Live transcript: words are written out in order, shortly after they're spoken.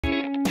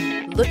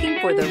Looking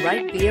for the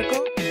right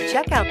vehicle?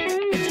 Check out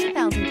the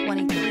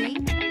 2023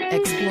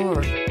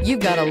 Explorer.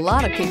 You've got a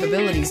lot of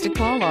capabilities to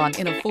call on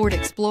in a Ford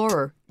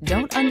Explorer.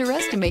 Don't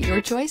underestimate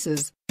your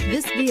choices.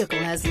 This vehicle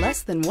has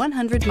less than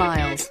 100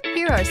 miles.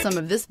 Here are some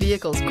of this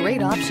vehicle's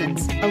great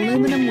options: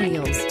 aluminum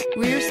wheels,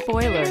 rear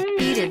spoiler,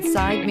 heated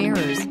side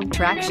mirrors,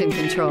 traction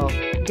control,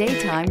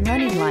 daytime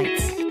running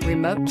lights,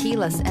 remote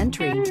keyless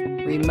entry,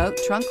 remote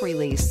trunk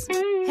release,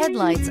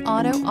 headlights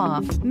auto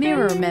off,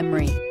 mirror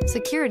memory,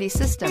 security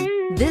system.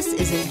 This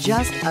isn't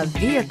just a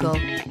vehicle,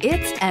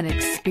 it's an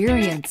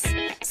experience.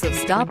 So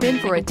stop in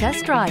for a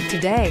test drive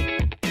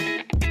today.